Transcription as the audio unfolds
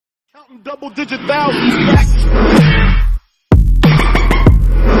Counting double-digit thousands.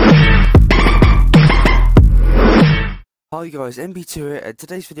 Hi guys, MB2 here, and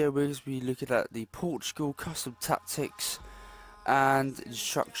today's video we're going to be looking at the Portugal custom tactics and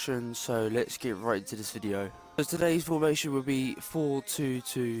instructions, so let's get right into this video. So today's formation will be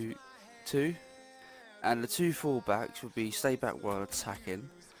 4-2-2-2, and the two full-backs will be stay back while attacking.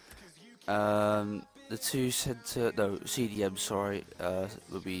 The two CDM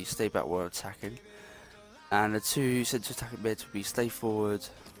will be stay back while attacking, and the two centre attacking mids will be stay forward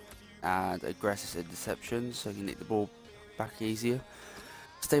and aggressive interceptions, so you can nick the ball back easier.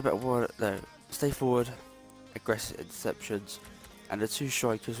 Stay forward, aggressive interceptions, and the two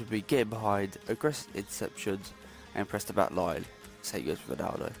strikers will be getting behind, aggressive interceptions, and press the back line. Same goes for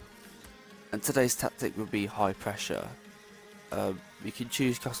Ronaldo. And today's tactic will be high pressure. You can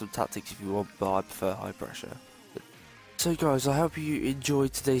choose custom tactics if you want, but I prefer high pressure. So guys, I hope you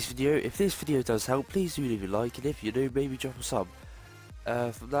enjoyed today's video. If this video does help, please do leave a like, and if you do, maybe drop a sub.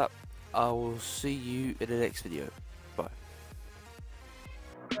 From that, I will see you in the next video.